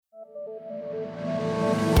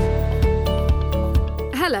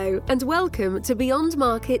Hello and welcome to Beyond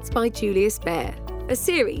Markets by Julius Baer, a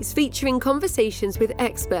series featuring conversations with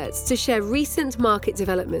experts to share recent market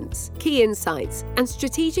developments, key insights and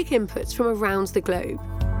strategic inputs from around the globe.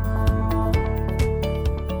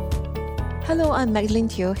 Hello, I'm Magdalene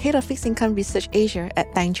Teo, Head of Fixed Income Research Asia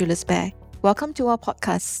at Bank Julius Baer. Welcome to our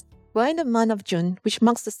podcast. We're in the month of June, which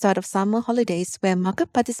marks the start of summer holidays where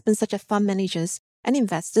market participants such as fund managers and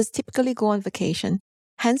investors typically go on vacation.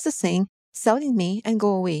 Hence the saying, sell in May and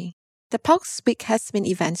go away. The past week has been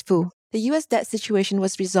eventful. The US debt situation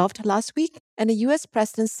was resolved last week and the US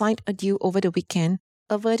president signed a deal over the weekend,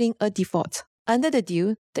 averting a default. Under the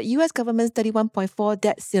deal, the US government's 31.4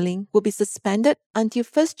 debt ceiling will be suspended until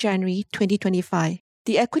 1st January 2025.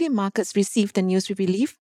 The equity markets received the news with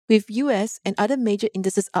relief, with US and other major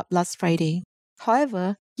indices up last Friday.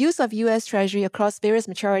 However, use of US Treasury across various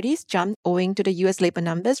maturities jumped owing to the US labor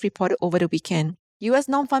numbers reported over the weekend. US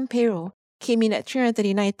non-farm payroll came in at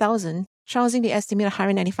 339,000, trouncing the estimate of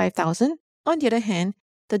 195,000. On the other hand,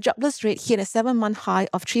 the jobless rate hit a 7-month high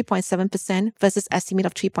of 3.7% versus estimate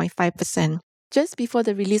of 3.5%. Just before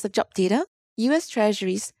the release of job data, US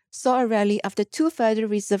Treasuries saw a rally after two Federal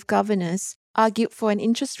Reserve governors argued for an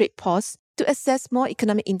interest rate pause to assess more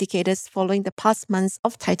economic indicators following the past months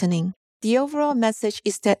of tightening. The overall message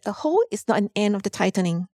is that a halt is not an end of the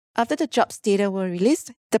tightening. After the jobs data were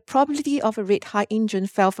released, the probability of a rate hike in June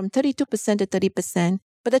fell from 32% to 30%,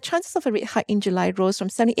 but the chances of a rate hike in July rose from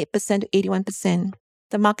 78% to 81%.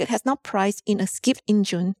 The market has now priced in a skip in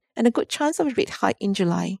June and a good chance of a rate hike in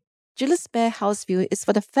July. Julius Baer house view is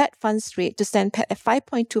for the Fed funds rate to stand pat at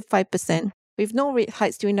 5.25%, with no rate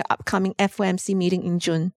hikes during the upcoming FOMC meeting in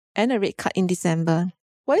June and a rate cut in December.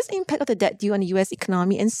 What is the impact of the debt deal on the US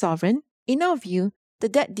economy and sovereign? In our view, the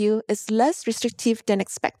debt deal is less restrictive than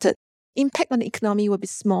expected. Impact on the economy will be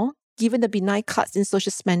small, given the benign cuts in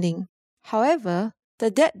social spending. However, the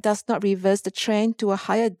debt does not reverse the trend to a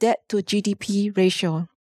higher debt-to-GDP ratio,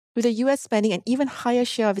 with the US spending an even higher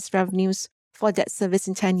share of its revenues for debt service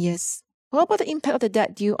in 10 years. What about the impact of the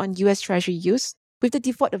debt deal on US Treasury use? With the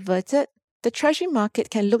default averted, the Treasury market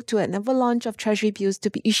can look to an avalanche of Treasury bills to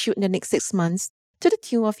be issued in the next 6 months to the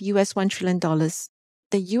tune of US $1 trillion.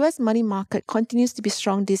 The US money market continues to be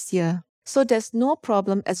strong this year, so there's no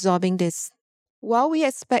problem absorbing this. While we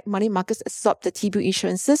expect money markets to absorb the T-bill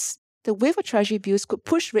issuances, the wave of Treasury bills could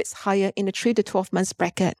push rates higher in the 3 to 12 months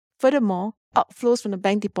bracket. Furthermore, outflows from the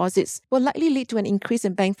bank deposits will likely lead to an increase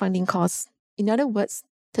in bank funding costs. In other words,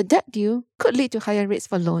 the debt deal could lead to higher rates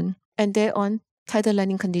for loan and thereon tighter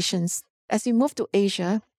lending conditions. As we move to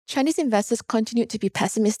Asia, Chinese investors continued to be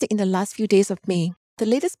pessimistic in the last few days of May. The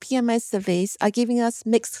latest PMI surveys are giving us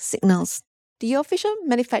mixed signals. The official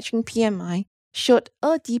manufacturing PMI showed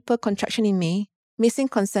a deeper contraction in May, missing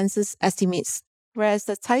consensus estimates, whereas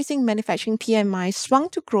the Taising manufacturing PMI swung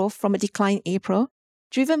to growth from a decline in April,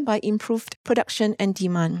 driven by improved production and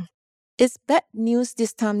demand. Is bad news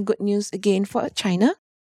this time good news again for China?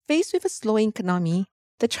 Faced with a slowing economy,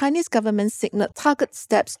 the Chinese government signaled target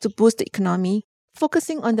steps to boost the economy,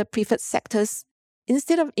 focusing on the preferred sectors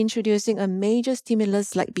instead of introducing a major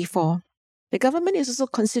stimulus like before. The government is also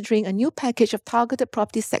considering a new package of targeted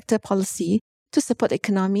property sector policy to support the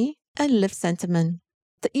economy and lift sentiment.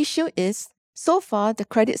 The issue is, so far, the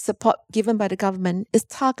credit support given by the government is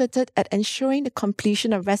targeted at ensuring the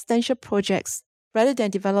completion of residential projects rather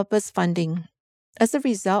than developers' funding. As a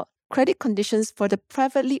result, credit conditions for the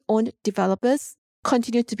privately owned developers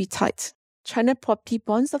continue to be tight. China property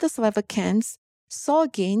bonds of the survivor camps saw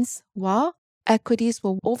gains, while equities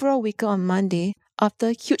were overall weaker on Monday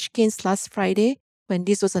after huge gains last Friday when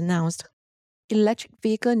this was announced. Electric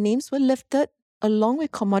vehicle names were lifted, along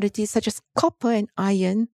with commodities such as copper and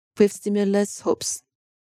iron, with stimulus hopes.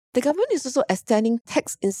 The government is also extending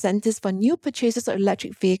tax incentives for new purchases of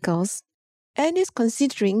electric vehicles and is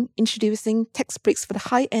considering introducing tax breaks for the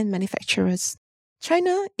high-end manufacturers.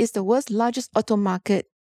 China is the world's largest auto market,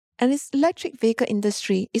 and its electric vehicle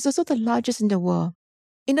industry is also the largest in the world.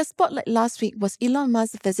 In the spotlight last week was Elon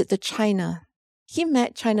Musk's visit to China. He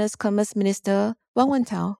met China's Commerce Minister Wang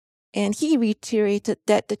Wentao, and he reiterated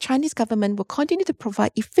that the Chinese government will continue to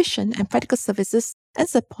provide efficient and practical services and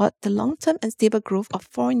support the long-term and stable growth of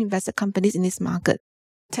foreign invested companies in this market.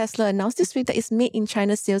 Tesla announced this week that its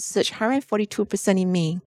made-in-China sales surged 142% in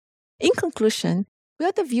May. In conclusion, we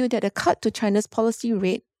have the view that a cut to China's policy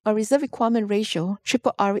rate or reserve requirement ratio,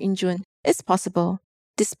 RRR, in June is possible,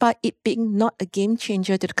 despite it being not a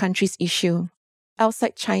game-changer to the country's issue.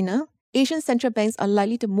 Outside China, Asian central banks are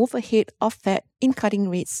likely to move ahead of Fed in cutting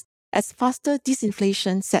rates as faster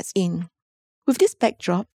disinflation sets in. With this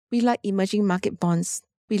backdrop, we like emerging market bonds.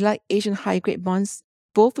 We like Asian high-grade bonds,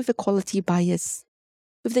 both with a quality bias.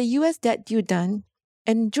 With the US debt deal done,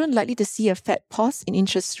 and June likely to see a Fed pause in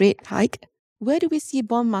interest rate hike, where do we see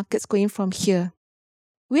bond markets going from here?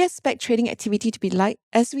 We expect trading activity to be light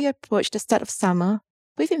as we approach the start of summer,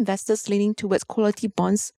 with investors leaning towards quality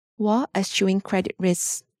bonds while eschewing credit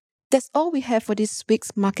risks. That's all we have for this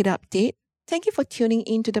week's market update. Thank you for tuning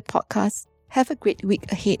in to the podcast. Have a great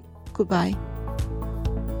week ahead. Goodbye.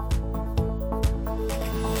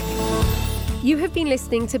 You have been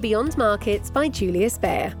listening to Beyond Markets by Julius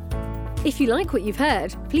Baer. If you like what you've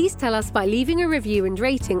heard, please tell us by leaving a review and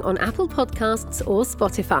rating on Apple Podcasts or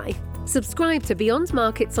Spotify. Subscribe to Beyond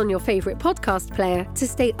Markets on your favourite podcast player to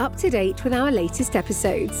stay up to date with our latest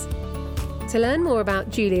episodes. To learn more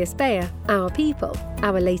about Julius Baer, our people,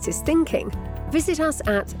 our latest thinking, visit us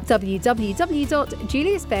at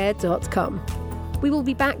www.juliusbaer.com. We will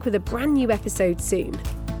be back with a brand new episode soon.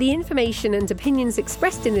 The information and opinions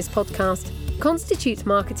expressed in this podcast constitute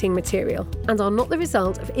marketing material and are not the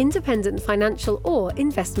result of independent financial or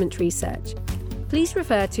investment research. Please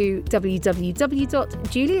refer to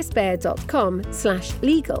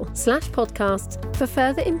www.juliusbaer.com/legal/podcasts for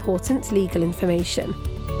further important legal information.